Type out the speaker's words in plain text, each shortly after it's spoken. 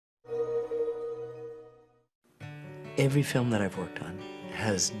Every film that I've worked on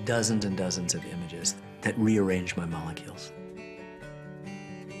has dozens and dozens of images that rearrange my molecules.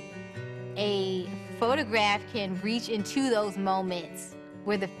 A photograph can reach into those moments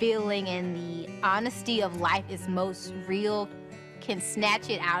where the feeling and the honesty of life is most real, can snatch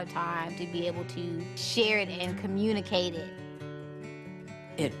it out of time to be able to share it and communicate it.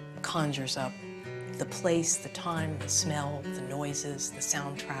 It conjures up the place, the time, the smell, the noises, the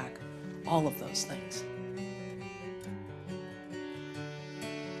soundtrack, all of those things.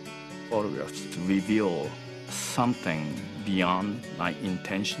 Photographs reveal something beyond my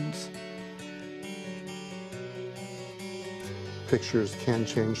intentions. Pictures can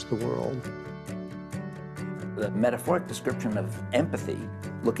change the world. The metaphoric description of empathy,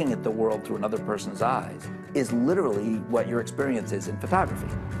 looking at the world through another person's eyes, is literally what your experience is in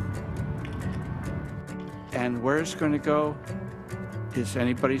photography. And where it's going to go is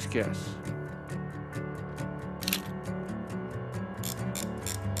anybody's guess.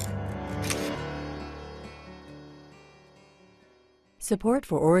 Support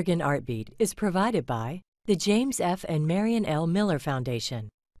for Oregon Artbeat is provided by the James F. and Marion L. Miller Foundation,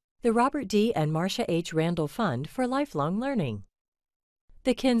 the Robert D. and Marcia H. Randall Fund for Lifelong Learning,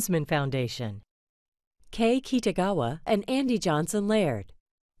 the Kinsman Foundation, Kei Kitagawa and Andy Johnson Laird,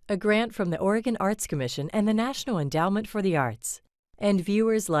 a grant from the Oregon Arts Commission and the National Endowment for the Arts, and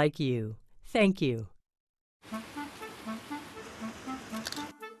viewers like you. Thank you.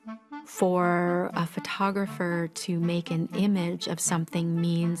 For a photographer to make an image of something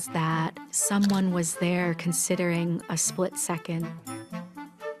means that someone was there considering a split second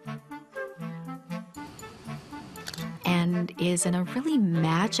and is in a really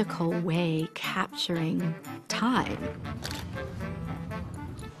magical way capturing time.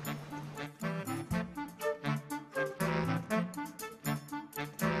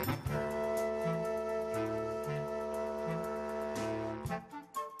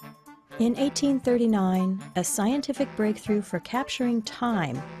 In 1839, a scientific breakthrough for capturing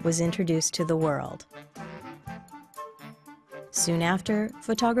time was introduced to the world. Soon after,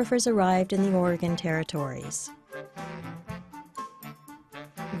 photographers arrived in the Oregon territories.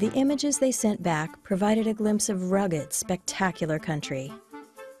 The images they sent back provided a glimpse of rugged, spectacular country.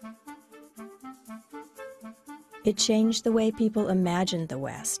 It changed the way people imagined the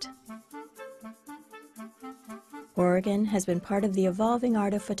West. Oregon has been part of the evolving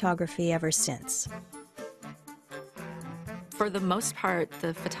art of photography ever since. For the most part,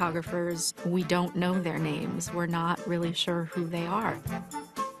 the photographers, we don't know their names. We're not really sure who they are.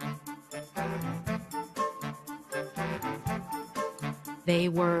 They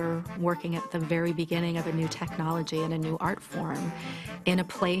were working at the very beginning of a new technology and a new art form in a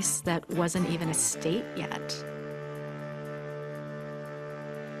place that wasn't even a state yet.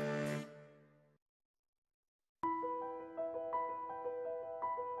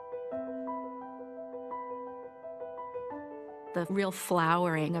 The real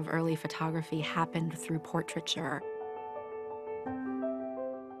flowering of early photography happened through portraiture,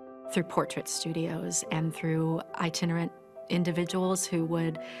 through portrait studios, and through itinerant individuals who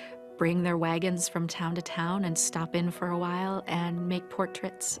would bring their wagons from town to town and stop in for a while and make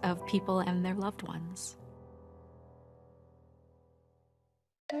portraits of people and their loved ones.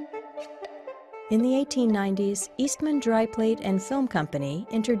 In the 1890s, Eastman Dry Plate and Film Company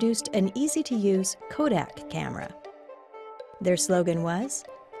introduced an easy-to-use Kodak camera. Their slogan was,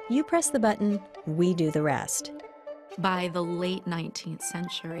 "You press the button, we do the rest." By the late 19th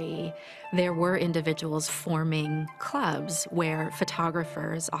century, there were individuals forming clubs where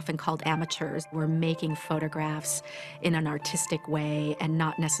photographers, often called amateurs, were making photographs in an artistic way and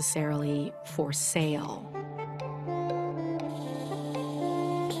not necessarily for sale.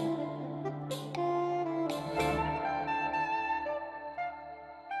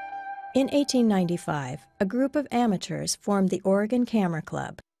 In 1895, a group of amateurs formed the Oregon Camera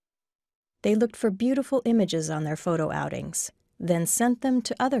Club. They looked for beautiful images on their photo outings, then sent them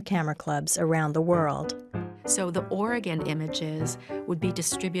to other camera clubs around the world. So the Oregon images would be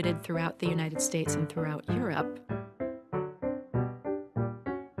distributed throughout the United States and throughout Europe.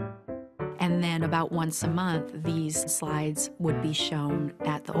 And then about once a month, these slides would be shown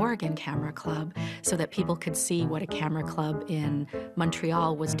at the Oregon Camera Club so that people could see what a camera club in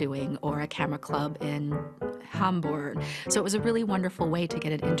Montreal was doing or a camera club in Hamburg. So it was a really wonderful way to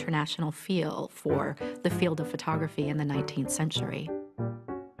get an international feel for the field of photography in the 19th century.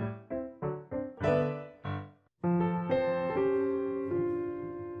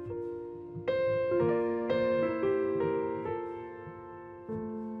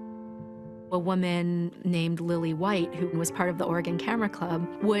 A woman named Lily White, who was part of the Oregon Camera Club,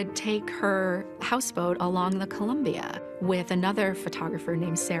 would take her houseboat along the Columbia with another photographer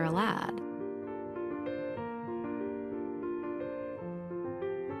named Sarah Ladd.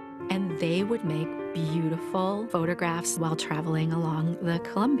 And they would make beautiful photographs while traveling along the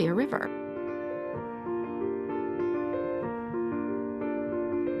Columbia River.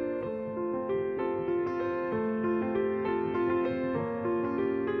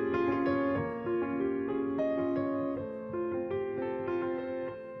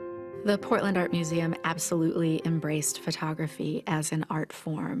 The Portland Art Museum absolutely embraced photography as an art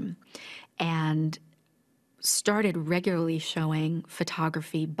form and started regularly showing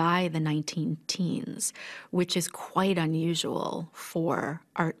photography by the 19-teens, which is quite unusual for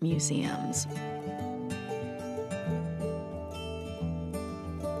art museums.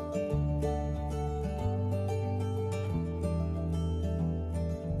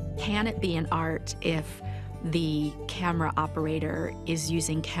 Can it be an art if the camera operator is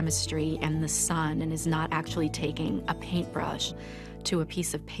using chemistry and the sun and is not actually taking a paintbrush to a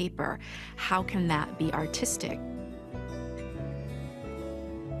piece of paper? How can that be artistic?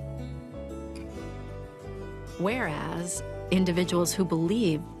 Whereas individuals who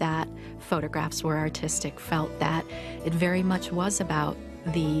believed that photographs were artistic felt that it very much was about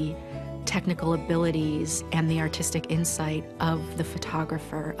the technical abilities and the artistic insight of the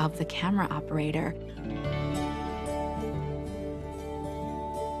photographer, of the camera operator.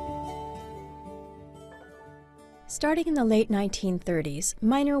 Starting in the late 1930s,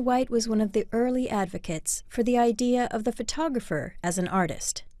 Minor White was one of the early advocates for the idea of the photographer as an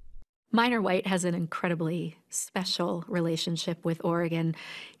artist. Minor White has an incredibly special relationship with Oregon.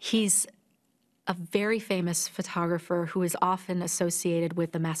 He's a very famous photographer who is often associated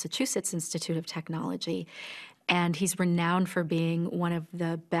with the Massachusetts Institute of Technology, and he's renowned for being one of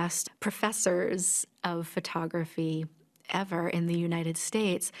the best professors of photography ever in the United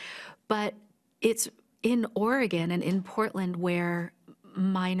States. But it's in Oregon and in Portland where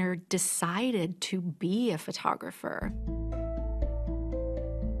Minor decided to be a photographer.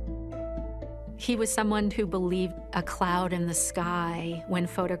 He was someone who believed a cloud in the sky, when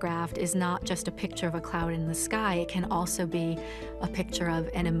photographed, is not just a picture of a cloud in the sky. It can also be a picture of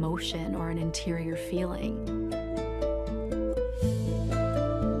an emotion or an interior feeling.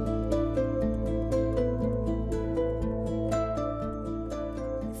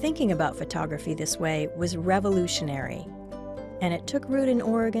 Thinking about photography this way was revolutionary, and it took root in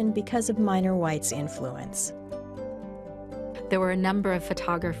Oregon because of Minor White's influence. There were a number of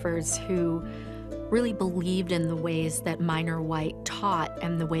photographers who really believed in the ways that Minor White taught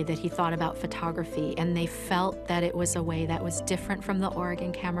and the way that he thought about photography, and they felt that it was a way that was different from the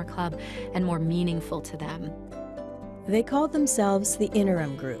Oregon Camera Club and more meaningful to them. They called themselves the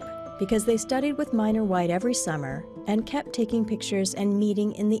Interim Group because they studied with Minor White every summer and kept taking pictures and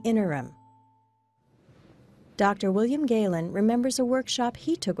meeting in the interim. Dr. William Galen remembers a workshop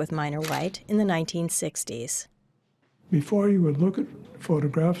he took with Minor White in the 1960s. Before you would look at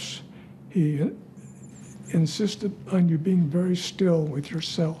photographs, he insisted on you being very still with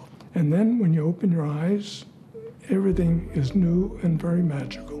yourself. And then when you open your eyes, everything is new and very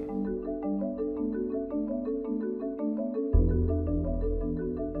magical.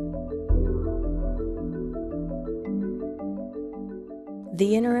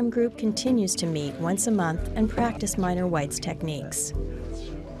 The Interim Group continues to meet once a month and practice Minor White's techniques.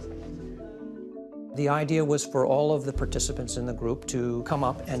 The idea was for all of the participants in the group to come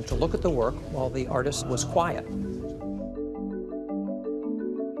up and to look at the work while the artist was quiet.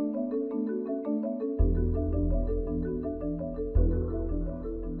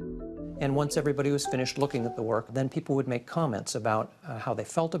 And once everybody was finished looking at the work, then people would make comments about how they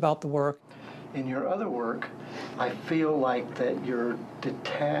felt about the work. In your other work, I feel like that you're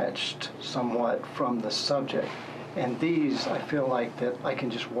detached somewhat from the subject. And these, I feel like that I can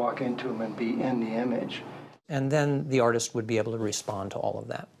just walk into them and be in the image. And then the artist would be able to respond to all of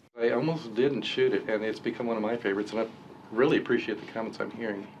that. I almost didn't shoot it, and it's become one of my favorites, and I really appreciate the comments I'm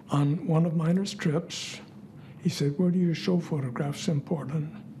hearing. On one of Minor's trips, he said, "Where do you show photographs in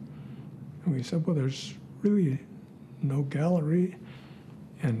Portland?" And we said, "Well, there's really no gallery."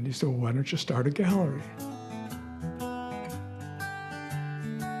 And he said, "Well, why don't you start a gallery?"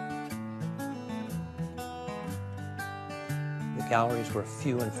 The galleries were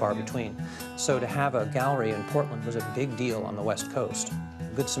few and far between. So to have a gallery in Portland was a big deal on the West Coast.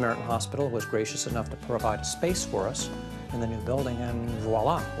 Good Samaritan Hospital was gracious enough to provide a space for us in the new building, and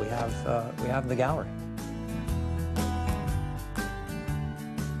voila, we have the gallery.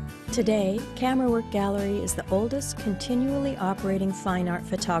 Today, Camera Work Gallery is the oldest continually operating fine art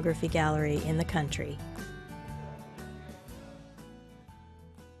photography gallery in the country.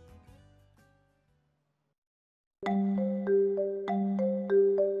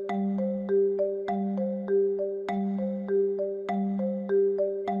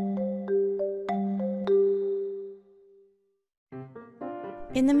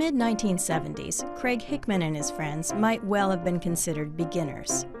 In the mid-1970s, Craig Hickman and his friends might well have been considered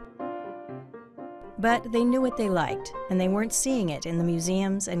beginners. But they knew what they liked, and they weren't seeing it in the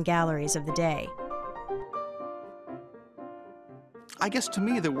museums and galleries of the day. I guess to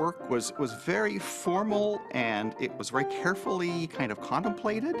me the work was very formal, and it was very carefully kind of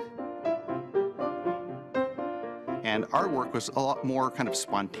contemplated. And our work was a lot more kind of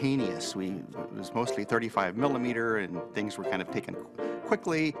spontaneous. It was mostly 35 millimeter, and things were kind of taken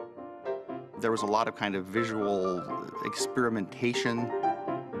quickly. There was a lot of kind of visual experimentation.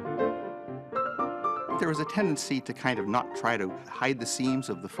 There was a tendency to kind of not try to hide the seams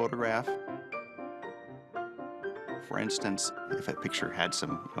of the photograph. For instance, if a picture had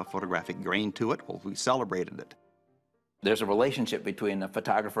some photographic grain to it, well, we celebrated it. There's a relationship between a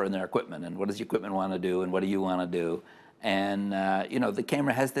photographer and their equipment, and what does the equipment want to do, and what do you want to do? And, the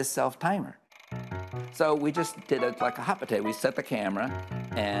camera has this self-timer. So we just did it like a hot potato. We set the camera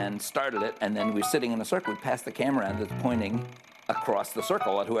and started it, and then we're sitting in a circle. We pass the camera and it's pointing across the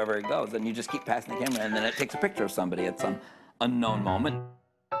circle at whoever it goes, and you just keep passing the camera, and then it takes a picture of somebody at some unknown moment.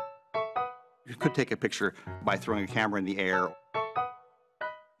 You could take a picture by throwing a camera in the air,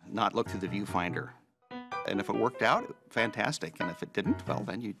 not look through the viewfinder. And if it worked out, fantastic. And if it didn't, well,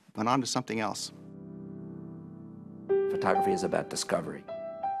 then you went on to something else. Photography is about discovery.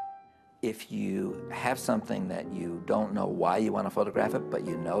 If you have something that you don't know why you want to photograph it, but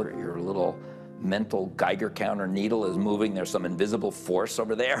you know that your little mental Geiger counter needle is moving, there's some invisible force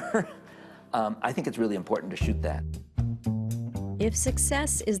over there, I think it's really important to shoot that. If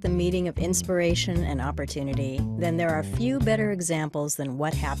success is the meeting of inspiration and opportunity, then there are few better examples than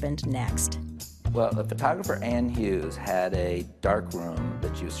what happened next. Well, the photographer Ann Hughes had a darkroom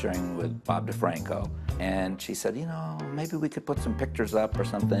that she was sharing with Bob DeFranco, and she said, maybe we could put some pictures up or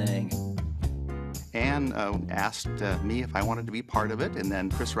something. Ann asked me if I wanted to be part of it, and then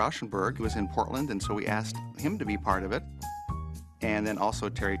Chris Rauschenberg was in Portland, and so we asked him to be part of it. And then also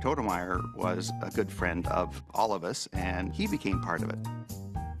Terry Totemeyer was a good friend of all of us, and he became part of it.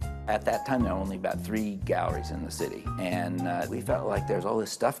 At that time, there were only about 3 galleries in the city, and we felt like there's all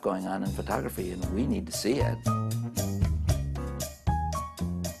this stuff going on in photography, and we need to see it.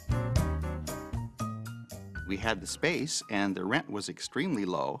 We had the space, and the rent was extremely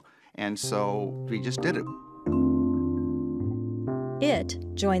low, and so we just did it. It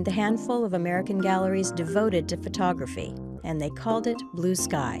joined the handful of American galleries devoted to photography, and they called it Blue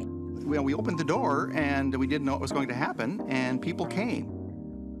Sky. We opened the door, and we didn't know what was going to happen, and people came.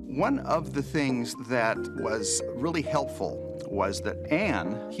 One of the things that was really helpful was that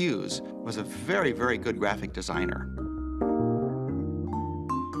Ann Hughes was a very, very good graphic designer.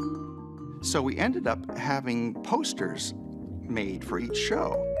 So we ended up having posters made for each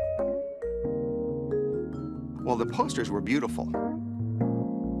show. Well, the posters were beautiful.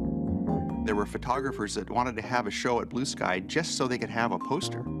 There were photographers that wanted to have a show at Blue Sky just so they could have a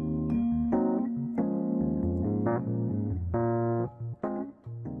poster.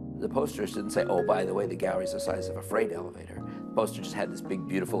 The posters didn't say, oh, by the way, the gallery's the size of a freight elevator. The poster just had this big,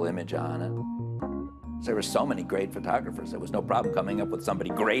 beautiful image on it. There were so many great photographers. There was no problem coming up with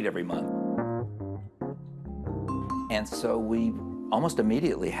somebody great every month. And so we almost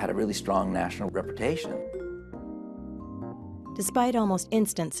immediately had a really strong national reputation. Despite almost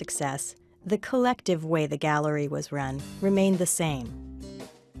instant success, the collective way the gallery was run remained the same.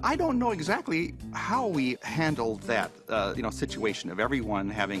 I don't know exactly how we handled that situation of everyone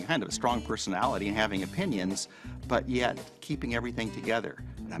having kind of a strong personality and having opinions, but yet keeping everything together.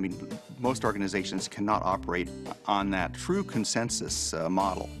 I mean, most organizations cannot operate on that true consensus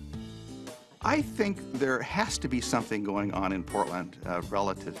model. I think there has to be something going on in Portland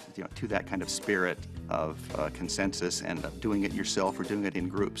relative to that kind of spirit of consensus and of doing it yourself or doing it in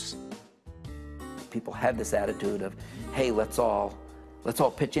groups. People had this attitude of, hey, let's all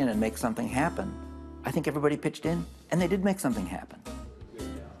pitch in and make something happen. I think everybody pitched in, and they did make something happen.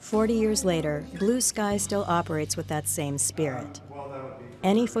 40 years later, Blue Sky still operates with that same spirit.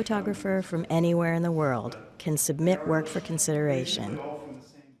 Any photographer from anywhere in the world can submit work for consideration.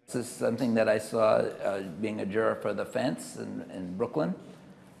 This is something that I saw being a juror for The Fence in Brooklyn.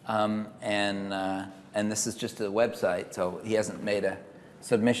 And this is just a website, so he hasn't made a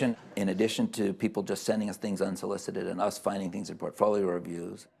submission. In addition to people just sending us things unsolicited and us finding things in portfolio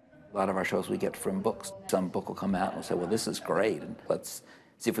reviews, a lot of our shows we get from books. Some book will come out and we'll say, well, this is great, and let's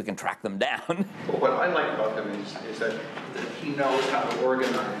see if we can track them down. Well, what I like about them is that he knows how to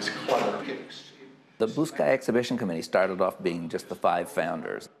organize clever gigs. The Blue Sky Exhibition Committee started off being just the 5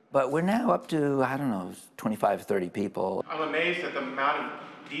 founders, but we're now up to, I don't know, 25, 30 people. I'm amazed at the amount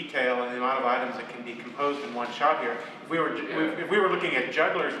of detail and the amount of items that can be composed in one shot here. If we were looking at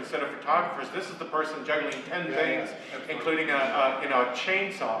jugglers instead of photographers, this is the person juggling 10 things, including a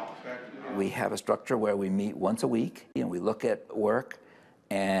chainsaw. We have a structure where we meet once a week and we look at work,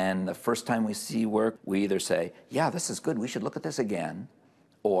 and the first time we see work, we either say, yeah, this is good, we should look at this again,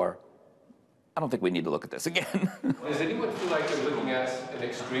 or I don't think we need to look at this again. Does anyone feel like they're looking at an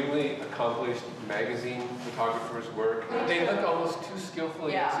extremely accomplished magazine photographer's work? They look almost too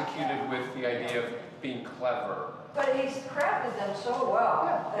skillfully executed with the idea of being clever. But he's crafted them so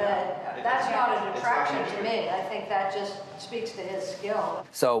well that that's not a detraction to me. I think that just speaks to his skill.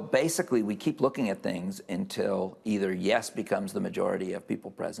 So basically, we keep looking at things until either yes becomes the majority of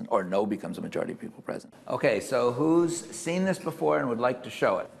people present or no becomes the majority of people present. Okay, so who's seen this before and would like to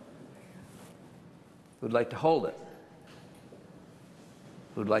show it? Who'd like to hold it?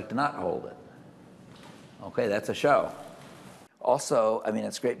 Who'd like to not hold it? Okay, that's a show. Also, I mean,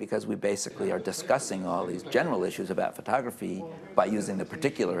 it's great because we basically are discussing all these general issues about photography by using the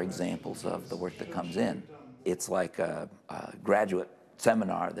particular examples of the work that comes in. It's like a graduate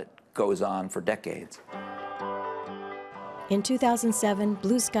seminar that goes on for decades. In 2007,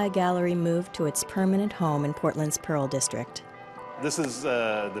 Blue Sky Gallery moved to its permanent home in Portland's Pearl District. This is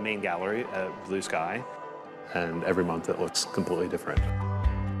the main gallery at Blue Sky, and every month it looks completely different.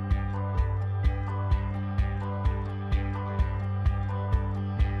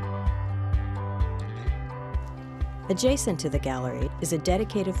 Adjacent to the gallery is a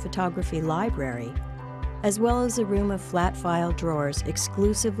dedicated photography library, as well as a room of flat file drawers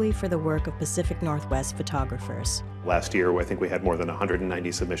exclusively for the work of Pacific Northwest photographers. Last year, I think we had more than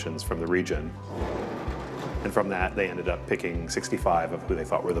 190 submissions from the region. And from that, they ended up picking 65 of who they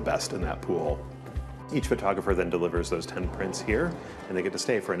thought were the best in that pool. Each photographer then delivers those 10 prints here, and they get to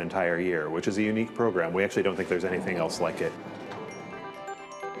stay for an entire year, which is a unique program. We actually don't think there's anything else like it.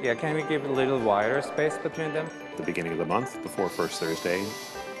 Yeah, can we give a little wider space between them? At the beginning of the month, before First Thursday,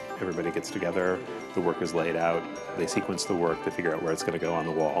 everybody gets together, the work is laid out, they sequence the work to figure out where it's going to go on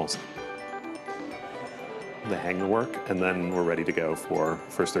the walls. They hang the work, and then we're ready to go for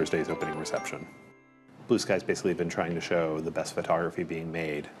First Thursday's opening reception. Blue Sky's basically been trying to show the best photography being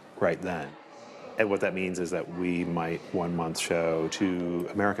made right then. And what that means is that we might one month show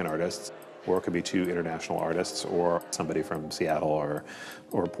 2 American artists, or it could be 2 international artists, or somebody from Seattle or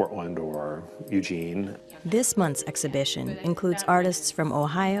Portland or Eugene. This month's exhibition includes artists from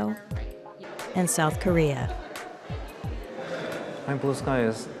Ohio and South Korea. Blue Sky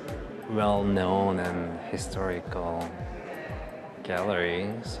is well-known and historical gallery,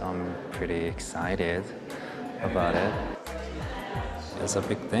 so I'm pretty excited about it. It's a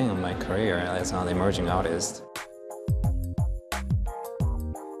big thing in my career as an emerging artist.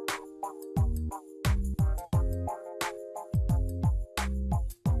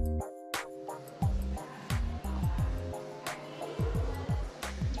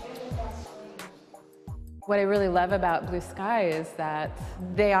 What I really love about Blue Sky is that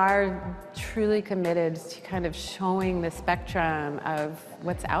they are truly committed to kind of showing the spectrum of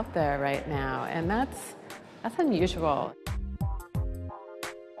what's out there right now, and that's unusual.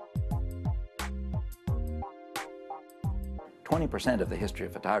 % of the history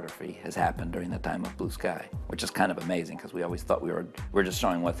of photography has happened during the time of Blue Sky, which is kind of amazing because we always thought we were just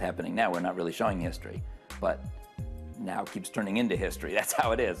showing what's happening now. We're not really showing history, but now it keeps turning into history. That's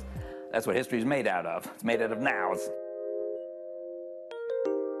how it is. That's what history is made out of. It's made out of nows.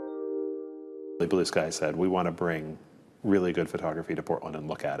 Blue Sky said, we want to bring really good photography to Portland and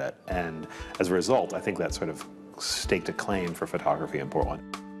look at it. And as a result, I think that sort of staked a claim for photography in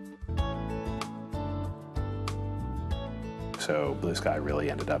Portland. So Blue Sky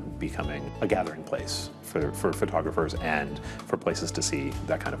really ended up becoming a gathering place for photographers and for places to see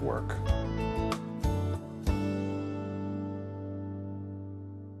that kind of work.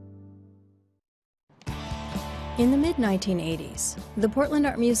 In the mid-1980s, the Portland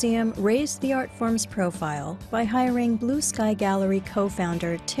Art Museum raised the art form's profile by hiring Blue Sky Gallery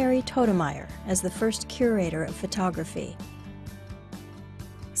co-founder Terry Totemeyer as the first curator of photography.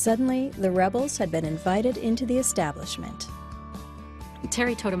 Suddenly, the rebels had been invited into the establishment.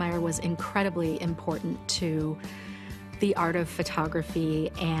 Terry Totemeyer was incredibly important to the art of photography,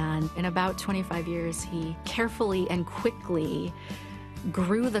 and in about 25 years, he carefully and quickly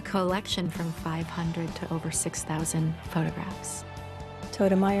grew the collection from 500 to over 6,000 photographs.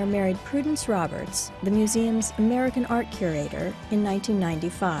 Totemeyer married Prudence Roberts, the museum's American art curator, in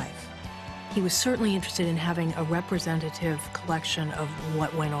 1995. He was certainly interested in having a representative collection of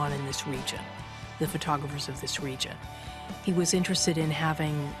what went on in this region, the photographers of this region. He was interested in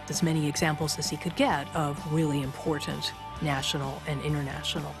having as many examples as he could get of really important national and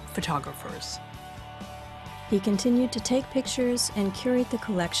international photographers. He continued to take pictures and curate the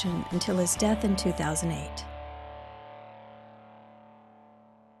collection until his death in 2008.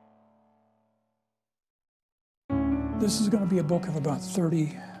 This is going to be a book of about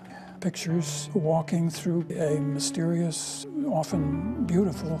 30 pictures walking through a mysterious, often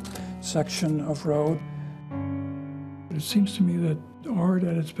beautiful section of road. It seems to me that art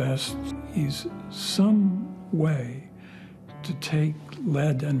at its best is some way to take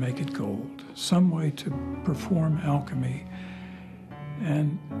lead and make it gold, some way to perform alchemy.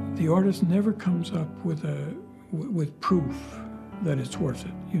 And the artist never comes up with proof that it's worth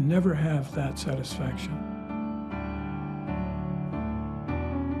it. You never have that satisfaction.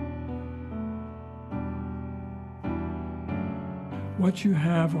 What you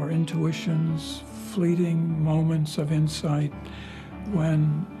have are intuitions, fleeting moments of insight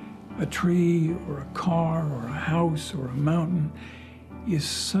when a tree or a car or a house or a mountain is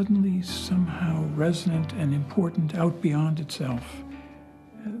suddenly somehow resonant and important out beyond itself.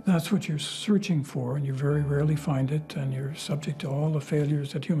 That's what you're searching for, and you very rarely find it, and you're subject to all the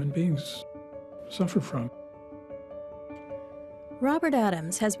failures that human beings suffer from. Robert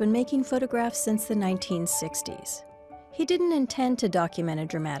Adams has been making photographs since the 1960s. He didn't intend to document a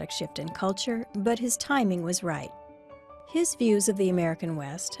dramatic shift in culture, but his timing was right. His views of the American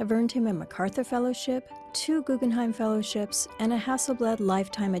West have earned him a MacArthur Fellowship, 2 Guggenheim Fellowships, and a Hasselblad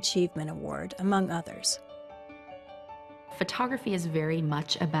Lifetime Achievement Award, among others. Photography is very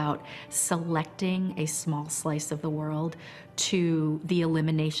much about selecting a small slice of the world to the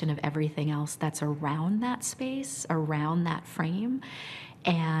elimination of everything else that's around that space, around that frame.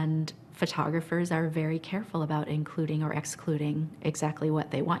 And photographers are very careful about including or excluding exactly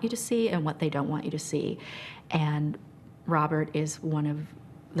what they want you to see and what they don't want you to see. And Robert is one of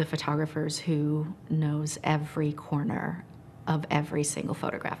the photographers who knows every corner of every single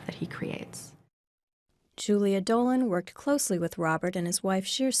photograph that he creates. Julia Dolan worked closely with Robert and his wife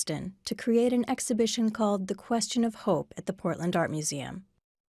Shearston to create an exhibition called The Question of Hope at the Portland Art Museum.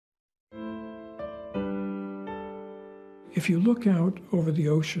 If you look out over the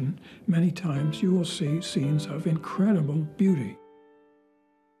ocean, many times you will see scenes of incredible beauty.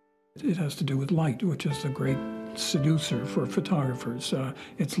 It has to do with light, which is the great seducer for photographers.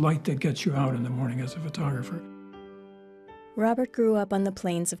 It's light that gets you out in the morning as a photographer. Robert grew up on the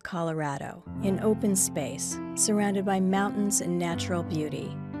plains of Colorado, in open space, surrounded by mountains and natural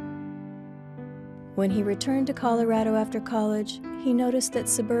beauty. When he returned to Colorado after college, he noticed that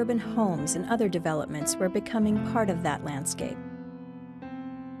suburban homes and other developments were becoming part of that landscape.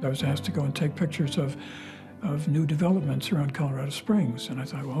 I was asked to go and take pictures of new developments around Colorado Springs, and I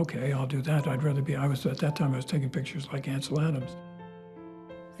thought, well, okay, I'll do that. At that time I was taking pictures like Ansel Adams.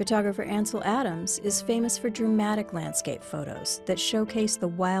 Photographer Ansel Adams is famous for dramatic landscape photos that showcase the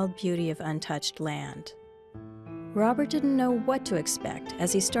wild beauty of untouched land. Robert didn't know what to expect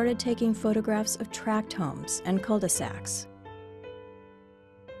as he started taking photographs of tract homes and cul-de-sacs.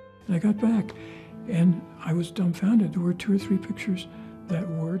 And I got back, and I was dumbfounded. There were 2 or 3 pictures that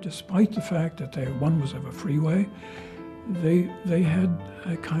were, despite the fact that one was of a freeway, they had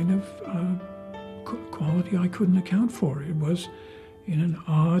a kind of quality I couldn't account for. It was, in an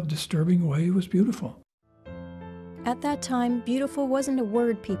odd, disturbing way, it was beautiful. At that time, beautiful wasn't a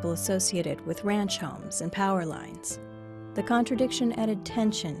word people associated with ranch homes and power lines. The contradiction added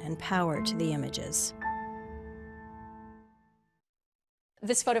tension and power to the images.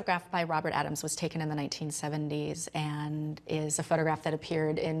 This photograph by Robert Adams was taken in the 1970s and is a photograph that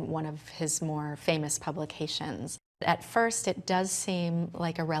appeared in one of his more famous publications. At first, it does seem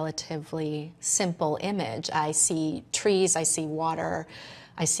like a relatively simple image. I see trees, I see water,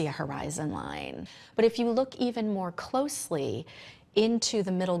 I see a horizon line. But if you look even more closely into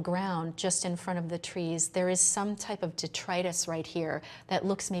the middle ground, just in front of the trees, there is some type of detritus right here that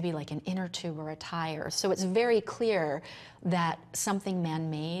looks maybe like an inner tube or a tire. So it's very clear that something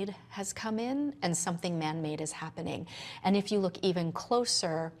man-made has come in and something man-made is happening. And if you look even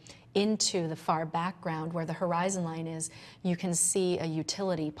closer into the far background where the horizon line is, you can see a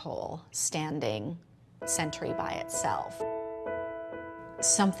utility pole standing sentry by itself.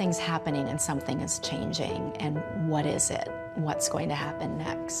 Something's happening and something is changing, and what is it? What's going to happen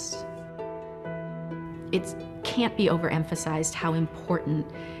next? It can't be overemphasized how important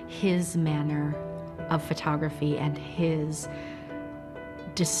his manner of photography and his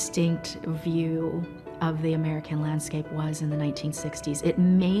distinct view of the American landscape was in the 1960s. It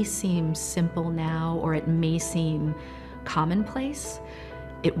may seem simple now, or it may seem commonplace,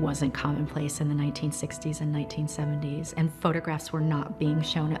 It wasn't commonplace in the 1960s and 1970s, and photographs were not being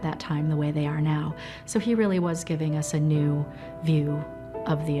shown at that time the way they are now. So he really was giving us a new view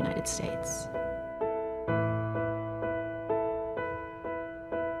of the United States.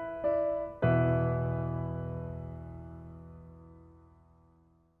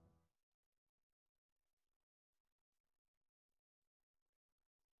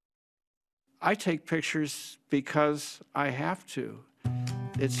 I take pictures because I have to.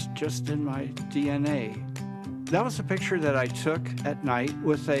 It's just in my DNA. That was a picture that I took at night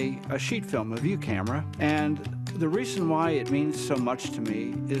with a sheet film, a view camera, and the reason why it means so much to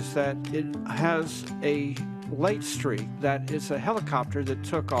me is that it has a light streak that is a helicopter that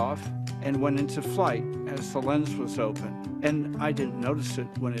took off and went into flight as the lens was open. And I didn't notice it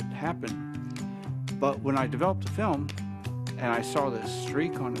when it happened. But when I developed the film and I saw this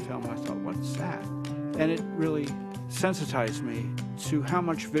streak on the film, I thought, what's that? And it really sensitized me to how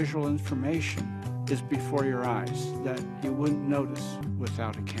much visual information is before your eyes that you wouldn't notice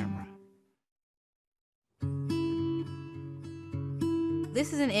without a camera.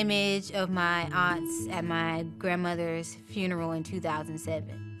 This is an image of my aunts at my grandmother's funeral in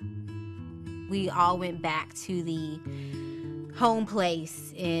 2007. We all went back to the home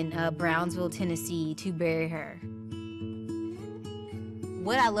place in Brownsville, Tennessee to bury her.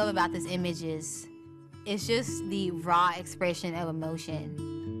 What I love about this image is it's just the raw expression of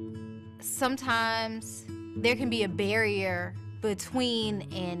emotion. Sometimes there can be a barrier between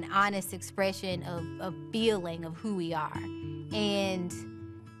an honest expression of feeling of who we are. And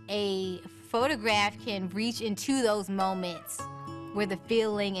a photograph can reach into those moments where the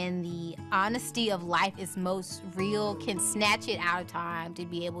feeling and the honesty of life is most real, can snatch it out of time to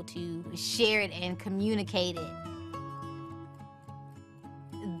be able to share it and communicate it.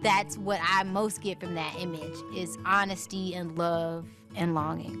 That's what I most get from that image, is honesty and love and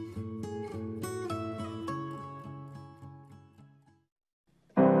longing.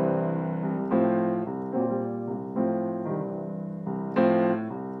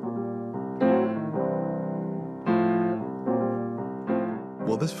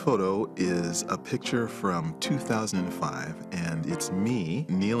 Well, this photo is a picture from 2005, and it's me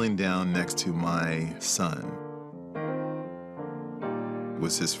kneeling down next to my son. It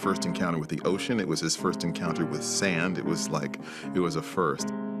was his first encounter with the ocean. It was his first encounter with sand. It was like, it was a first.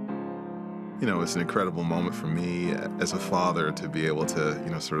 You know, it's an incredible moment for me as a father to be able to, you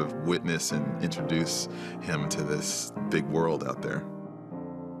know, sort of witness and introduce him to this big world out there.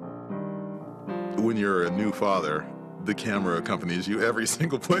 When you're a new father, the camera accompanies you every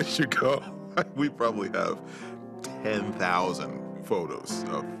single place you go. We probably have 10,000 photos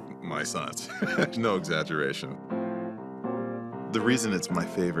of my sons. No exaggeration. The reason it's my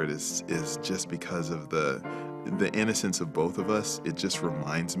favorite is just because of the innocence of both of us. It just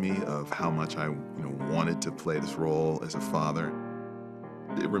reminds me of how much I wanted to play this role as a father.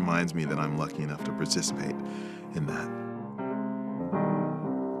 It reminds me that I'm lucky enough to participate in that.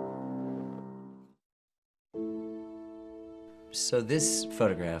 So this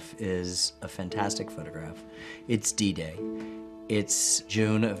photograph is a fantastic photograph. It's D-Day. It's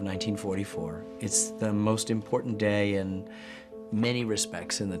June of 1944. It's the most important day in many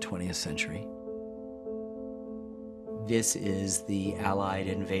respects in the 20th century. This is the Allied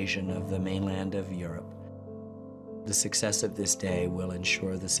invasion of the mainland of Europe. The success of this day will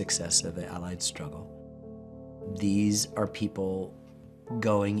ensure the success of the Allied struggle. These are people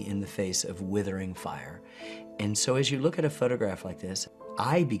going in the face of withering fire. And so as you look at a photograph like this,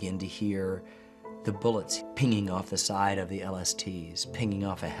 I begin to hear the bullets pinging off the side of the LSTs, pinging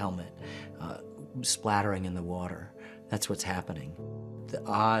off a helmet, splattering in the water. That's what's happening. The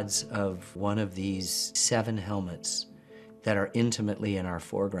odds of one of these 7 helmets that are intimately in our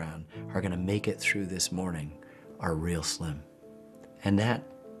foreground are gonna make it through this morning are real slim. And that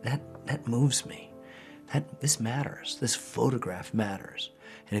moves me. This matters, this photograph matters.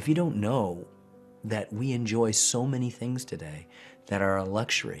 And if you don't know that we enjoy so many things today that are a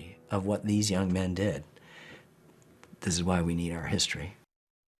luxury of what these young men did, this is why we need our history.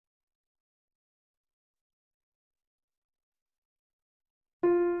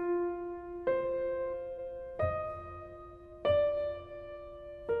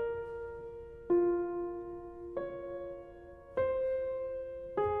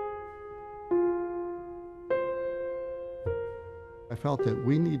 I felt that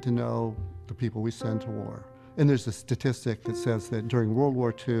we need to know the people we send to war. And there's a statistic that says that during World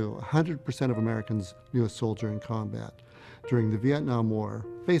War II, 100% of Americans knew a soldier in combat. During the Vietnam War,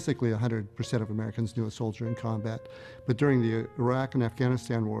 basically 100% of Americans knew a soldier in combat. But during the Iraq and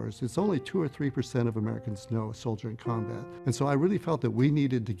Afghanistan wars, it's only 2 or 3% of Americans know a soldier in combat. And so I really felt that we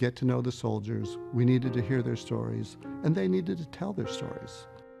needed to get to know the soldiers, we needed to hear their stories, and they needed to tell their stories.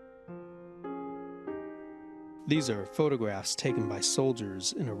 These are photographs taken by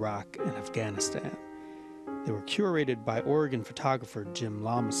soldiers in Iraq and Afghanistan. They were curated by Oregon photographer Jim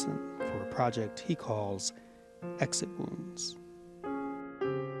Lomison for a project he calls Exit Wounds.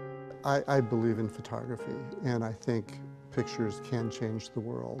 I believe in photography, and I think pictures can change the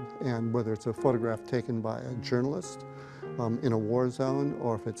world. And whether it's a photograph taken by a journalist in a war zone,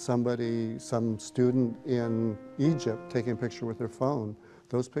 or if it's some student in Egypt taking a picture with their phone,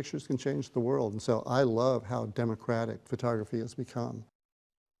 those pictures can change the world. And so I love how democratic photography has become.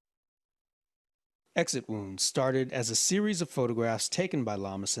 Exit Wounds started as a series of photographs taken by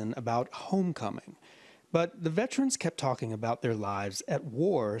Lomison about homecoming. But the veterans kept talking about their lives at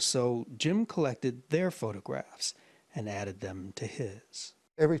war, so Jim collected their photographs and added them to his.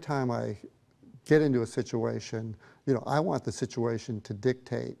 Every time I get into a situation, I want the situation to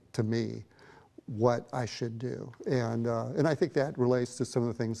dictate to me what I should do. And I think that relates to some of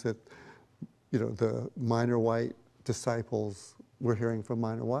the things that, the minor white disciples were hearing from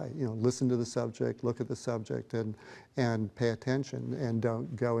minor white. Listen to the subject, look at the subject, and pay attention, and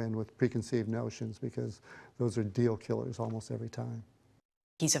don't go in with preconceived notions, because those are deal killers almost every time.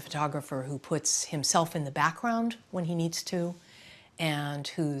 He's a photographer who puts himself in the background when he needs to, and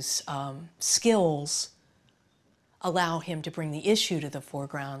whose skills allow him to bring the issue to the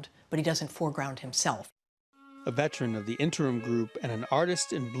foreground, but he doesn't foreground himself. A veteran of the interim group and an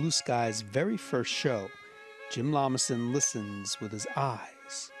artist in Blue Sky's very first show, Jim Lomison listens with his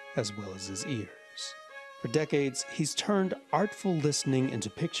eyes as well as his ears. For decades, he's turned artful listening into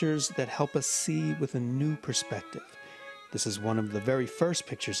pictures that help us see with a new perspective. This is one of the very first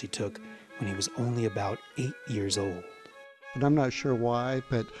pictures he took when he was only about 8 years old. And I'm not sure why,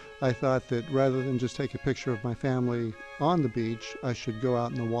 but I thought that rather than just take a picture of my family on the beach, I should go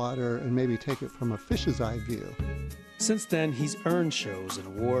out in the water and maybe take it from a fish's eye view. Since then, he's earned shows and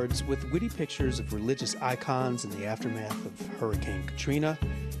awards with witty pictures of religious icons in the aftermath of Hurricane Katrina,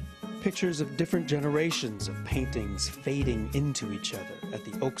 pictures of different generations of paintings fading into each other at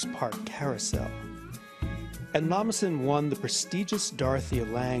the Oaks Park Carousel. And Lomison won the prestigious Dorothea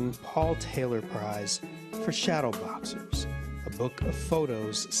Lange Paul Taylor Prize for Shadow Boxers, a book of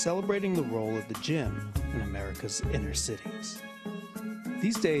photos celebrating the role of the gym in America's inner cities.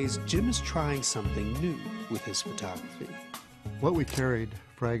 These days, Jim is trying something new with his photography. What we carried,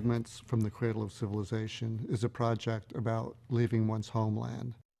 Fragments from the Cradle of Civilization, is a project about leaving one's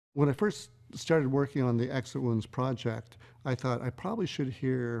homeland. When I first started working on the Exit Wounds project, I thought I probably should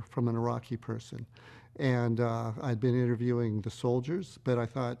hear from an Iraqi person. And I'd been interviewing the soldiers, but I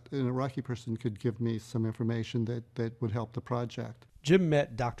thought an Iraqi person could give me some information that would help the project. Jim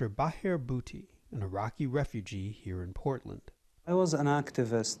met Dr. Baher Bouti, an Iraqi refugee here in Portland. I was an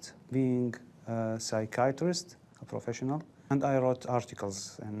activist, being a psychiatrist, a professional, and I wrote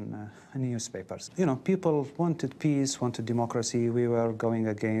articles in newspapers. People wanted peace, wanted democracy. We were going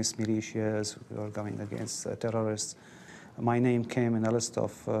against militias, we were going against terrorists. My name came in a list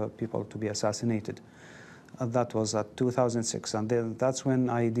of people to be assassinated. That was at 2006, and then that's when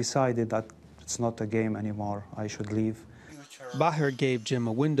I decided that it's not a game anymore. I should leave. Baher gave Jim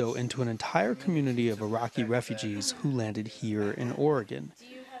a window into an entire community of Iraqi refugees who landed here in Oregon,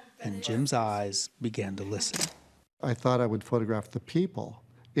 and Jim's eyes began to listen. I thought I would photograph the people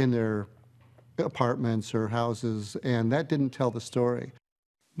in their apartments or houses, and that didn't tell the story.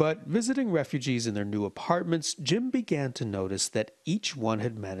 But visiting refugees in their new apartments, Jim began to notice that each one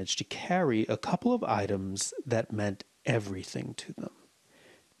had managed to carry a couple of items that meant everything to them.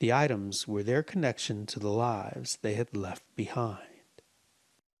 The items were their connection to the lives they had left behind.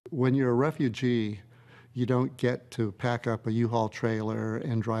 When you're a refugee, you don't get to pack up a U-Haul trailer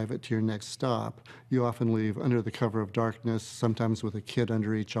and drive it to your next stop. You often leave under the cover of darkness, sometimes with a kid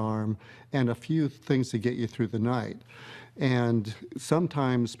under each arm, and a few things to get you through the night. And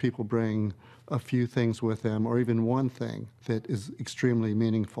sometimes people bring a few things with them, or even one thing that is extremely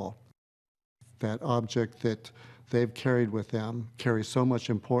meaningful. That object that they've carried with them carries so much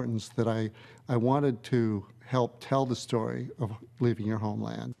importance that I wanted to help tell the story of leaving your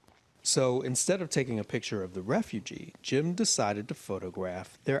homeland. So instead of taking a picture of the refugee, Jim decided to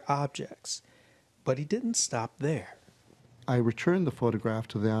photograph their objects. But he didn't stop there. I returned the photograph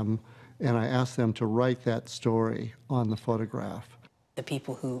to them, and I asked them to write that story on the photograph. The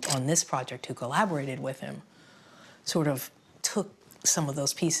people who, on this project, who collaborated with him, sort of took some of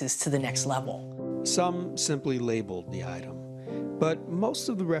those pieces to the next level. Some simply labeled the item. But most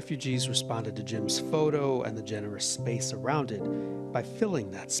of the refugees responded to Jim's photo and the generous space around it by filling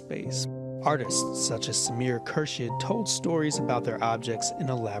that space. Artists such as Samir Khurshid told stories about their objects in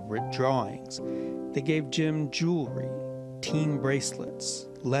elaborate drawings. They gave Jim jewelry, teen bracelets,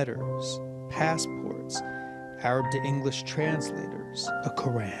 letters, passports, Arab to English translators, a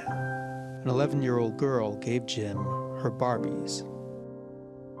Quran. An 11-year-old girl gave Jim her Barbies.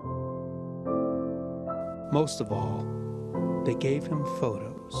 Most of all, they gave him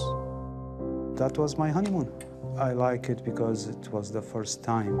photos. That was my honeymoon. I like it because it was the first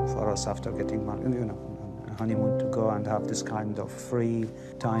time for us after getting married, a honeymoon, to go and have this kind of free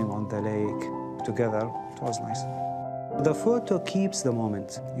time on the lake together. It was nice. The photo keeps the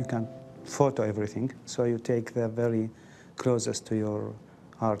moment. You can photo everything, so you take the very closest to your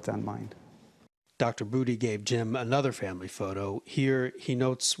heart and mind. Dr. Booty gave Jim another family photo. Here, he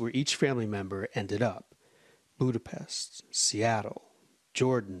notes where each family member ended up. Budapest, Seattle,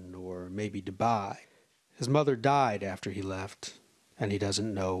 Jordan, or maybe Dubai. His mother died after he left, and he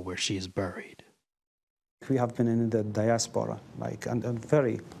doesn't know where she is buried. We have been in the diaspora, and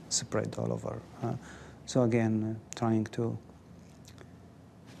very spread all over. So again, trying to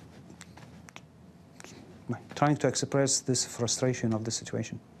express this frustration of the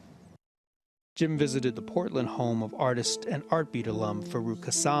situation. Jim visited the Portland home of artist and Art Beat alum Farouk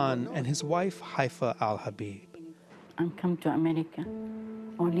Hassan and his wife Haifa Al-Habib. I come to America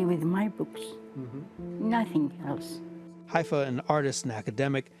only with my books, nothing else. Haifa, an artist and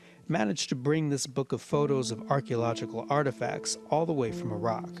academic, managed to bring this book of photos of archaeological artifacts all the way from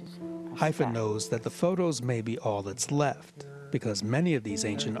Iraq. Haifa knows that the photos may be all that's left, because many of these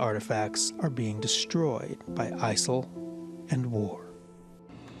ancient artifacts are being destroyed by ISIL and war.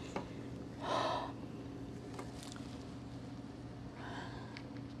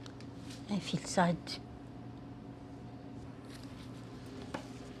 I feel sad.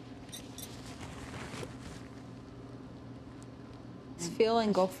 This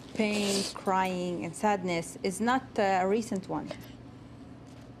feeling of pain, crying, and sadness is not a recent one.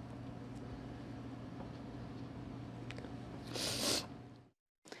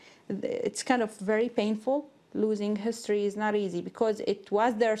 It's kind of very painful. Losing history is not easy because it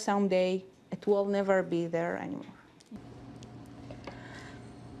was there someday. It will never be there anymore.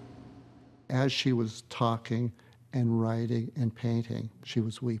 As she was talking and writing and painting, she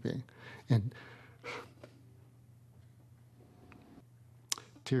was weeping. And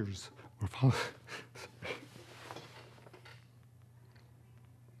tears were falling.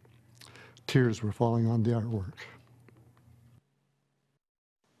 Tears were falling on the artwork.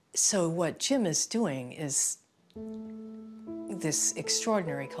 So what Jim is doing is this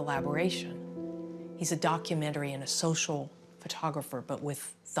extraordinary collaboration. He's a documentary and a social photographer, but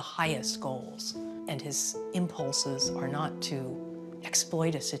with the highest goals. And his impulses are not to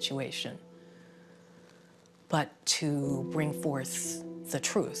exploit a situation, but to bring forth the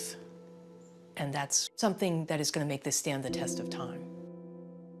truth. And that's something that is going to make this stand the test of time.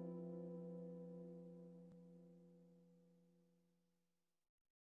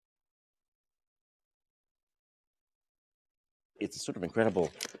 It's a sort of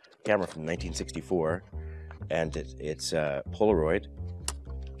incredible camera from 1964, and it's Polaroid.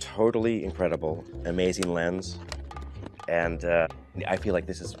 Totally incredible, amazing lens, and I feel like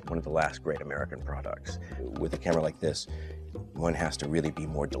this is one of the last great American products. With a camera like this, one has to really be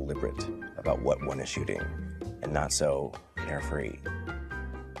more deliberate about what one is shooting, and not so carefree.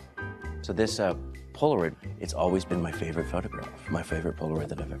 So this Polaroid, it's always been my favorite photograph, my favorite Polaroid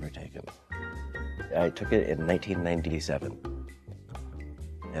that I've ever taken. I took it in 1997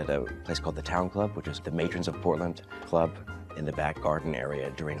 at a place called the Town Club, which is the Matrons of Portland club in the back garden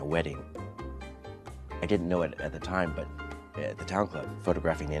area during a wedding. I didn't know it at the time, but at the Town Club,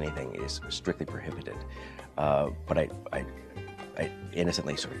 photographing anything is strictly prohibited. But I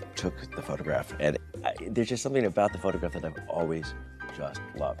innocently sort of took the photograph, and there's just something about the photograph that I've always just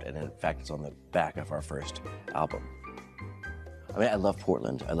loved. And in fact, it's on the back of our first album. I mean, I love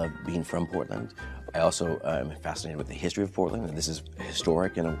Portland. I love being from Portland. I also am fascinated with the history of Portland, and this is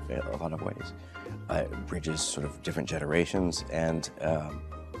historic in a lot of ways. It bridges sort of different generations, and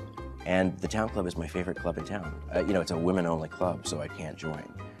the Town Club is my favorite club in town. You know, it's a women-only club, so I can't join.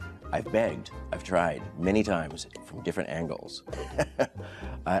 I've begged, I've tried many times from different angles.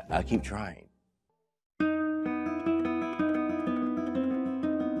 I keep trying.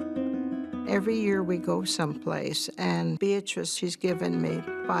 Every year we go someplace, and Beatrice, she's given me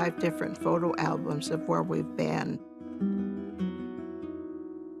 5 different photo albums of where we've been.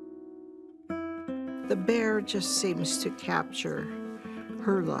 The bear just seems to capture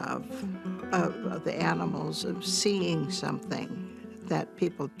her love of the animals, of seeing something. that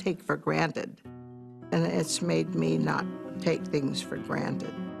people take for granted. And it's made me not take things for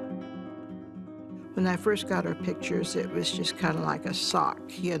granted. When I first got her pictures, it was just kind of like a sock,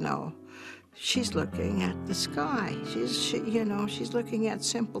 you know. She's looking at the sky. She's looking at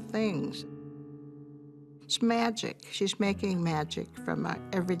simple things. It's magic. She's making magic from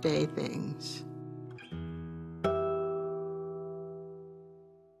everyday things.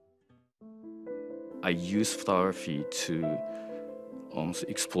 I use photography to almost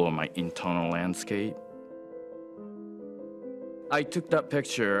explore my internal landscape. I took that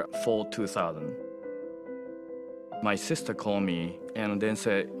picture fall 2000. My sister called me and then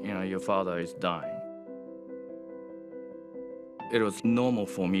said, your father is dying. It was normal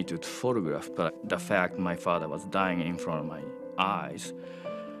for me to photograph, but the fact my father was dying in front of my eyes,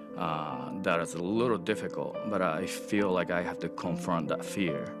 that is a little difficult, but I feel like I have to confront that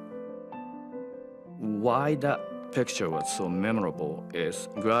fear. Why that picture was so memorable is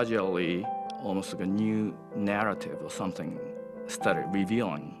gradually almost like a new narrative or something started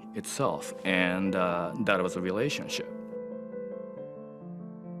revealing itself, and that was a relationship.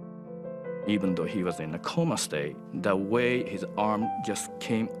 Even though he was in a coma state, the way his arm just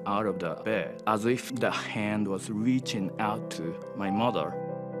came out of the bed, as if the hand was reaching out to my mother,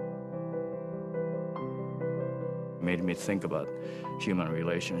 made me think about human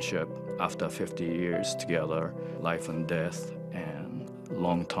relationship after 50 years together, life and death, and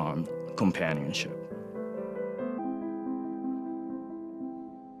long-term companionship.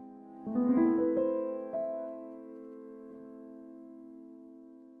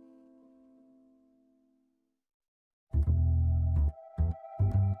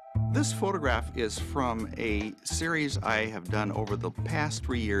 This photograph is from a series I have done over the past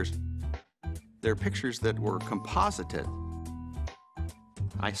 3 years. They're pictures that were composited.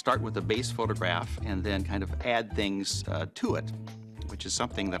 I start with a base photograph and then kind of add things to it, which is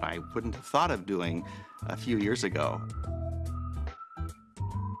something that I wouldn't have thought of doing a few years ago.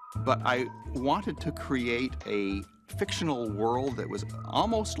 But I wanted to create a fictional world that was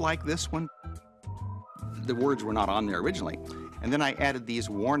almost like this one. The words were not on there originally. And then I added these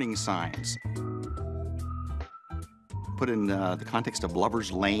warning signs. Put in the context of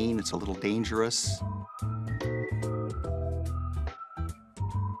Lover's Lane, it's a little dangerous.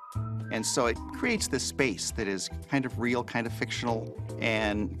 And so it creates this space that is kind of real, kind of fictional,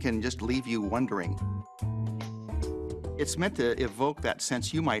 and can just leave you wondering. It's meant to evoke that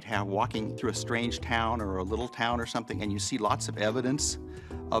sense you might have walking through a strange town or a little town or something, and you see lots of evidence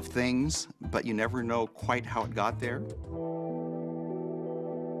of things, but you never know quite how it got there.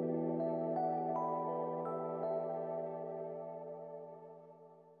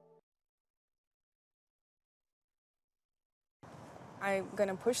 I'm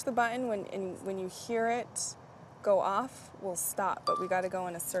gonna push the button when you hear it go off, we'll stop, but we gotta go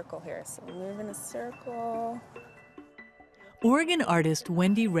in a circle here. So we move in a circle. Oregon artist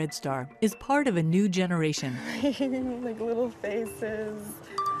Wendy Redstar is part of a new generation. Like little faces.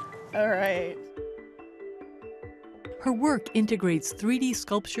 All right. Her work integrates 3D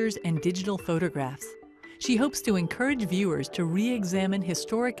sculptures and digital photographs. She hopes to encourage viewers to re-examine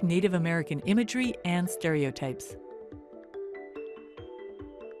historic Native American imagery and stereotypes.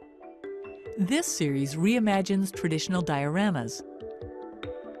 This series reimagines traditional dioramas.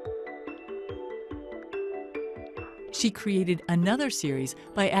 She created another series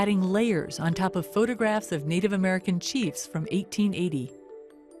by adding layers on top of photographs of Native American chiefs from 1880.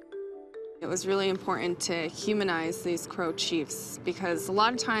 It was really important to humanize these Crow chiefs because a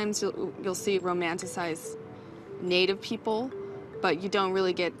lot of times you'll see romanticized Native people, but you don't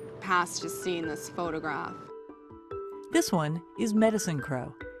really get past just seeing this photograph. This one is Medicine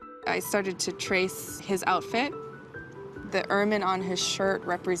Crow. I started to trace his outfit. The ermine on his shirt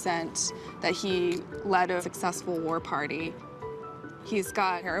represents that he led a successful war party. He's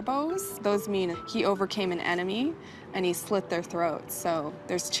got hair bows. Those mean he overcame an enemy and he slit their throats. So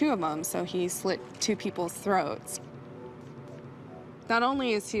there's two of them, so he slit two people's throats. Not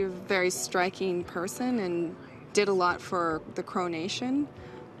only is he a very striking person and did a lot for the Crow Nation,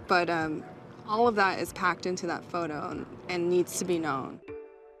 but all of that is packed into that photo and needs to be known.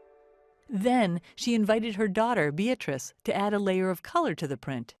 Then she invited her daughter, Beatrice, to add a layer of color to the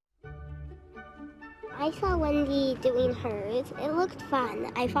print. I saw Wendy doing hers. It looked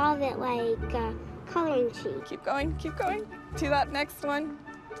fun. I thought of it like a coloring sheet. Keep going, to that next one.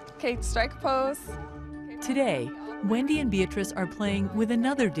 Okay, strike a pose. Today, Wendy and Beatrice are playing with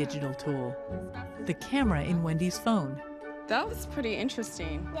another digital tool, the camera in Wendy's phone. That was pretty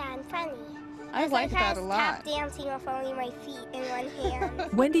interesting. Yeah, and funny. I like that a lot. Tap dancing with only my feet in one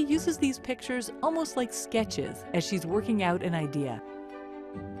hand. Wendy uses these pictures almost like sketches as she's working out an idea.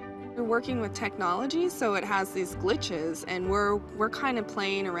 We're working with technology, so it has these glitches, and we're kind of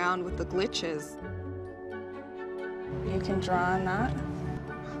playing around with the glitches. You can draw on that.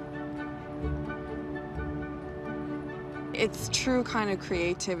 It's true kind of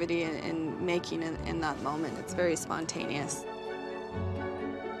creativity in making it in that moment. It's very spontaneous.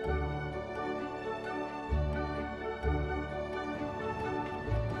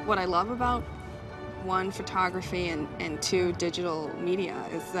 What I love about one, photography, and two, digital media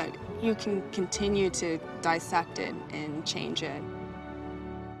is that you can continue to dissect it and change it.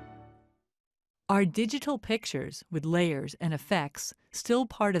 Are digital pictures with layers and effects still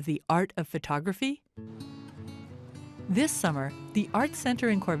part of the art of photography? This summer, the Art Center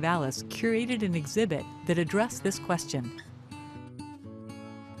in Corvallis curated an exhibit that addressed this question.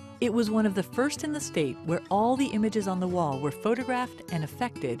 It was one of the first in the state where all the images on the wall were photographed and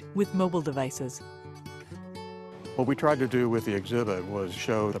affected with mobile devices. What we tried to do with the exhibit was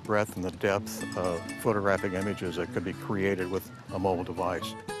show the breadth and the depth of photographic images that could be created with a mobile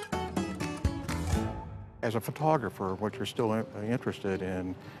device. As a photographer, what you're still interested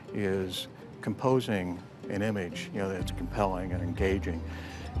in is composing an image, that's compelling and engaging.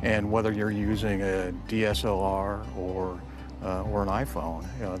 And whether you're using a DSLR or an iPhone,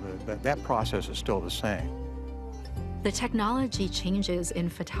 that process is still the same. The technology changes in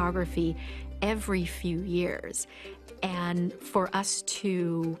photography every few years, and for us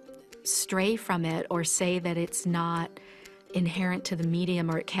to stray from it or say that it's not inherent to the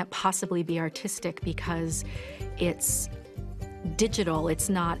medium or it can't possibly be artistic because it's digital, it's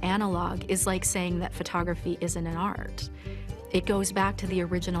not analog, is like saying that photography isn't an art. It goes back to the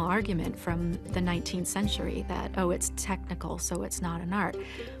original argument from the 19th century that, oh, it's technical, so it's not an art.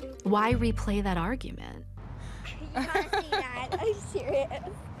 Why replay that argument? You can't see that. I'm serious.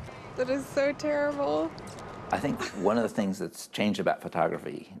 That is so terrible. I think one of the things that's changed about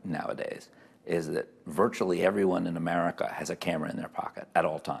photography nowadays is that virtually everyone in America has a camera in their pocket at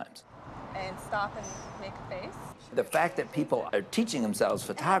all times. And stop and make a face. The fact that people are teaching themselves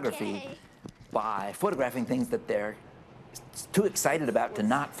photography by photographing things that they're too excited about to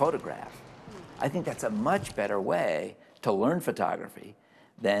not photograph, I think that's a much better way to learn photography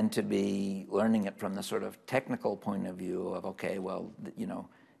than to be learning it from the sort of technical point of view of, okay, well,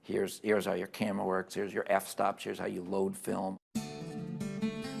 here's how your camera works, here's your f-stops, here's how you load film.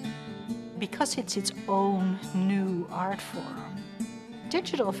 Because it's its own new art form,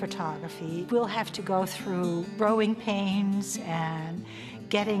 digital photography will have to go through growing pains and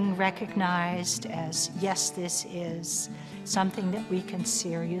getting recognized as, yes, this is something that we can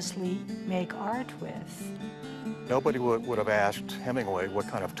seriously make art with. Nobody would have asked Hemingway what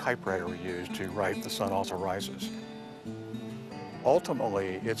kind of typewriter he used to write The Sun Also Rises.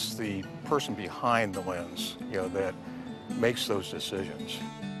 Ultimately, it's the person behind the lens, that makes those decisions.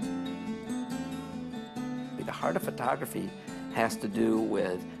 The heart of photography has to do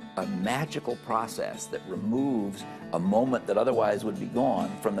with a magical process that removes a moment that otherwise would be gone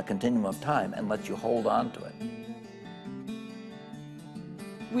from the continuum of time and lets you hold on to it.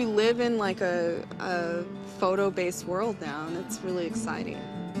 We live in like a photo-based world now, and it's really exciting.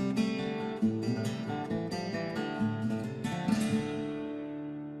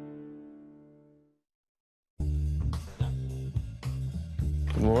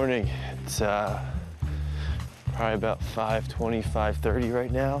 Good morning. It's probably about 5:20, 5:30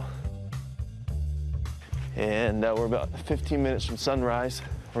 right now. And we're about 15 minutes from sunrise.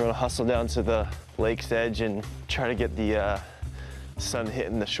 We're gonna hustle down to the lake's edge and try to get the sun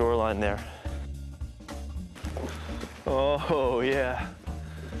hitting the shoreline there. Oh yeah,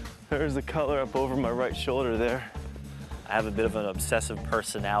 there's the color up over my right shoulder there. I have a bit of an obsessive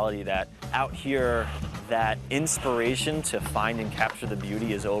personality that out here, that inspiration to find and capture the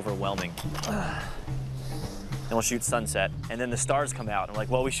beauty is overwhelming. And we'll shoot sunset, and then the stars come out. I'm like,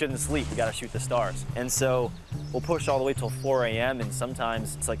 well, we shouldn't sleep, we gotta shoot the stars. And so we'll push all the way till 4 a.m., and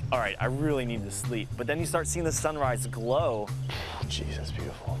sometimes it's like, all right, I really need to sleep. But then you start seeing the sunrise glow. Oh, geez, that's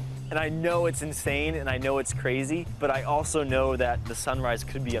beautiful. And I know it's insane, and I know it's crazy, but I also know that the sunrise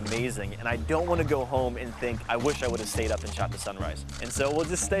could be amazing, and I don't want to go home and think, I wish I would have stayed up and shot the sunrise. And so we'll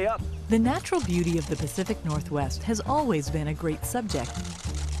just stay up. The natural beauty of the Pacific Northwest has always been a great subject.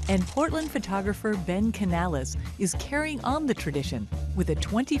 And Portland photographer Ben Canales is carrying on the tradition with a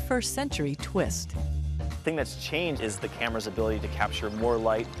 21st century twist. The thing that's changed is the camera's ability to capture more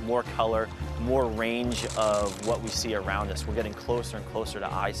light, more color, more range of what we see around us. We're getting closer and closer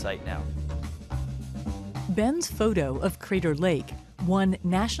to eyesight now. Ben's photo of Crater Lake won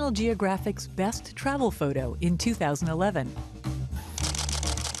National Geographic's Best Travel Photo in 2011.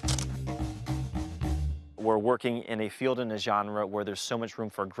 We're working in a field and a genre where there's so much room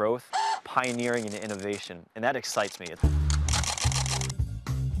for growth, pioneering, and innovation, and that excites me.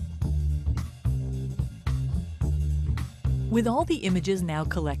 With all the images now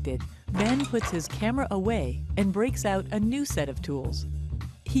collected, Ben puts his camera away and breaks out a new set of tools.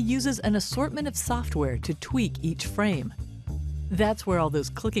 He uses an assortment of software to tweak each frame. That's where all those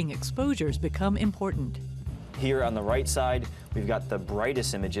clicking exposures become important. Here on the right side, we've got the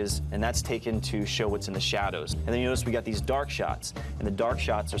brightest images, and that's taken to show what's in the shadows. And then you notice we got these dark shots, and the dark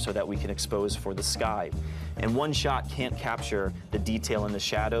shots are so that we can expose for the sky. And one shot can't capture the detail in the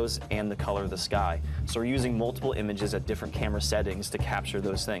shadows and the color of the sky. So we're using multiple images at different camera settings to capture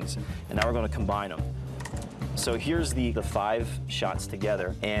those things. And now we're going to combine them. So here's the 5 shots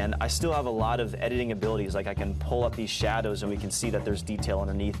together, and I still have a lot of editing abilities. Like I can pull up these shadows and we can see that there's detail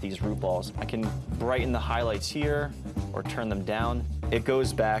underneath these root balls. I can brighten the highlights here or turn them down. It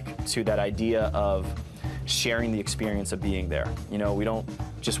goes back to that idea of sharing the experience of being there. You know, we don't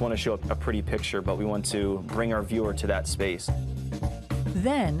just want to show a pretty picture, but we want to bring our viewer to that space.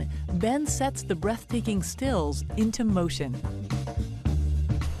 Then, Ben sets the breathtaking stills into motion.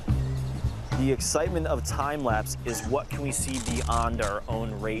 The excitement of time-lapse is what can we see beyond our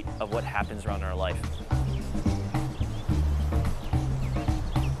own rate of what happens around our life.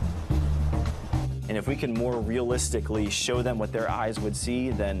 And if we can more realistically show them what their eyes would see,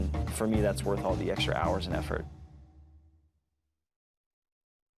 then for me that's worth all the extra hours and effort.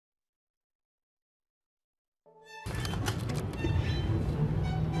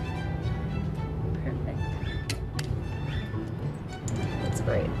 That's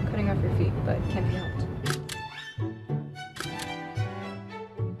great. Cutting off your feet, but can't be helped.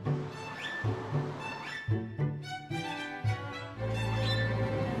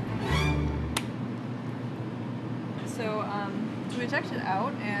 So we checked it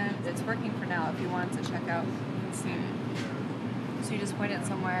out, and it's working for now. If you wanted to check out, you can see it. So you just point it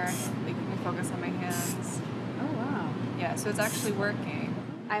somewhere, like you can focus on my hands. Oh, wow. Yeah, so it's actually working.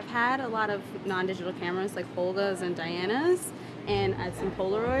 I've had a lot of non-digital cameras like Holga's and Diana's, and some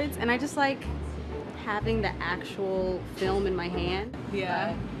Polaroids, and I just like having the actual film in my hand.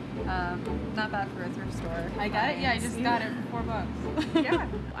 Yeah. Not bad for a thrift store. I got it? Yeah, I just got it for $4. Yeah.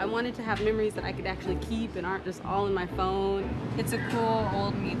 I wanted to have memories that I could actually keep and aren't just all in my phone. It's a cool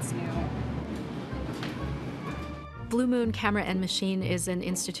old meets new. Blue Moon Camera and Machine is an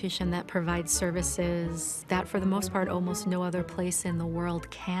institution that provides services that, for the most part, almost no other place in the world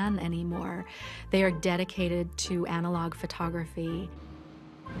can anymore. They are dedicated to analog photography.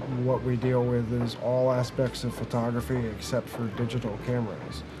 What we deal with is all aspects of photography except for digital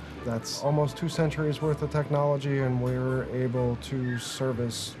cameras. That's almost 2 centuries worth of technology, and we're able to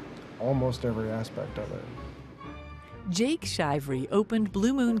service almost every aspect of it. Jake Shivery opened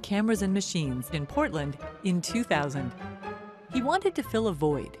Blue Moon Cameras and Machines in Portland in 2000. He wanted to fill a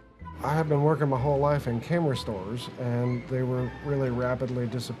void. I have been working my whole life in camera stores, and they were really rapidly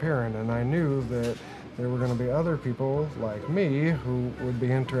disappearing, and I knew that there were going to be other people like me who would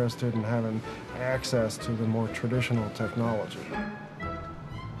be interested in having access to the more traditional technology.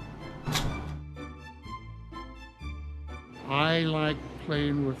 I like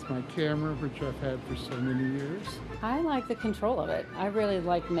playing with my camera, which I've had for so many years. I like the control of it. I really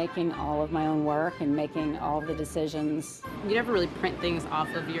like making all of my own work and making all of the decisions. You never really print things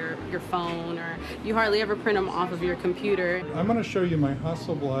off of your phone, or you hardly ever print them off of your computer. I'm going to show you my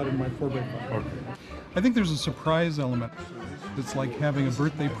Hasselblad and my 4x5. Okay. I think there's a surprise element. It's like having a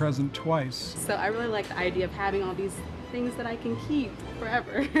birthday present twice. So I really like the idea of having all these things that I can keep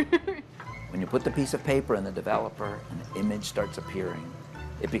forever. When you put the piece of paper in the developer and the image starts appearing,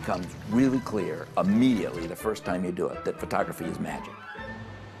 it becomes really clear immediately the first time you do it that photography is magic.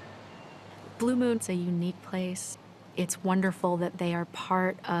 Blue Moon's a unique place. It's wonderful that they are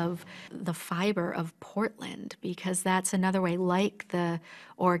part of the fiber of Portland, because that's another way, like the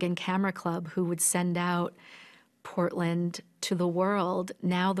Oregon Camera Club, who would send out Portland to the world.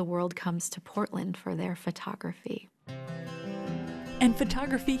 Now the world comes to Portland for their photography. And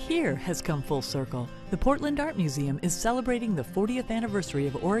photography here has come full circle. The Portland Art Museum is celebrating the 40th anniversary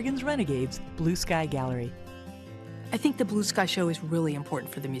of Oregon's Renegades Blue Sky Gallery. I think the Blue Sky Show is really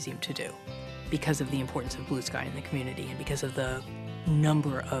important for the museum to do because of the importance of blue sky in the community and because of the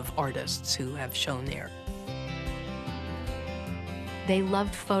number of artists who have shown there. They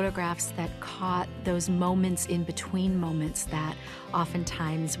loved photographs that caught those moments in between moments that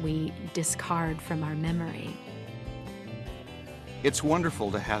oftentimes we discard from our memory. It's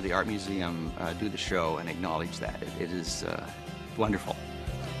wonderful to have the Art Museum do the show and acknowledge that. It is wonderful.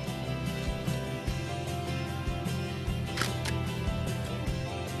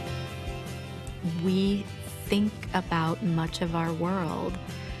 We think about much of our world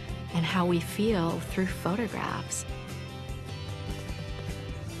and how we feel through photographs.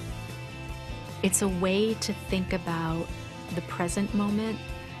 It's a way to think about the present moment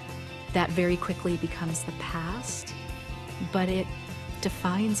that very quickly becomes the past, but it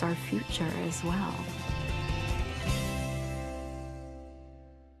defines our future as well.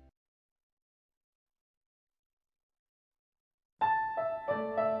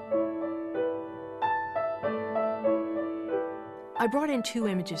 I brought in 2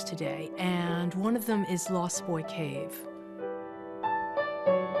 images today, and one of them is Lost Boy Cave.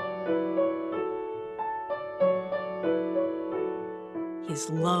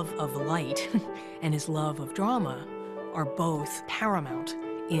 His love of light and his love of drama are both paramount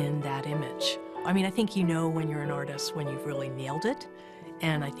in that image. I mean, I think you know when you're an artist when you've really nailed it,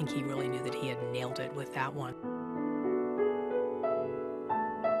 and I think he really knew that he had nailed it with that one.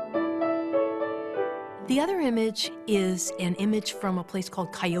 The other image is an image from a place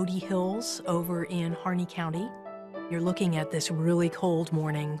called Coyote Hills over in Harney County. You're looking at this really cold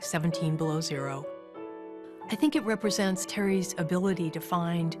morning, 17 below zero. I think it represents Terry's ability to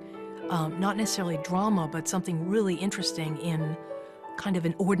find not necessarily drama, but something really interesting in kind of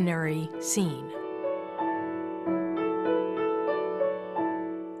an ordinary scene.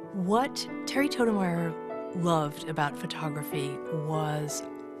 What Terry Totemeyer loved about photography was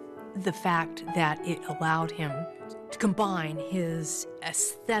the fact that it allowed him to combine his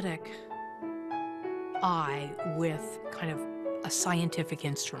aesthetic eye with kind of a scientific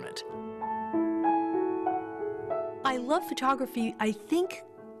instrument. I love photography, I think,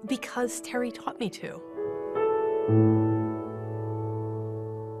 because Terry taught me to.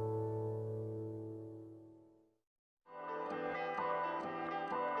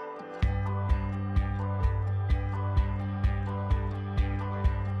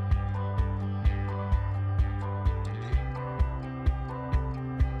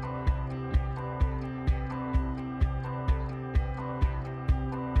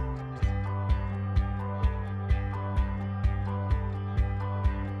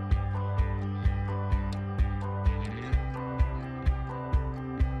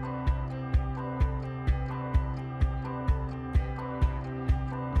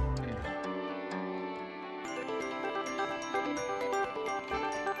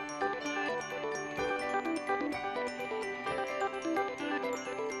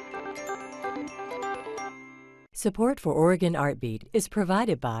 Support for Oregon Artbeat is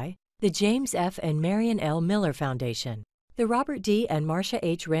provided by the James F. and Marion L. Miller Foundation, the Robert D. and Marcia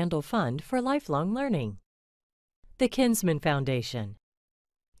H. Randall Fund for Lifelong Learning, the Kinsman Foundation,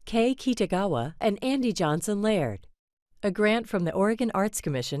 Kei Kitagawa and Andy Johnson Laird, a grant from the Oregon Arts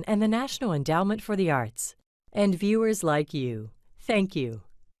Commission and the National Endowment for the Arts, and viewers like you. Thank you.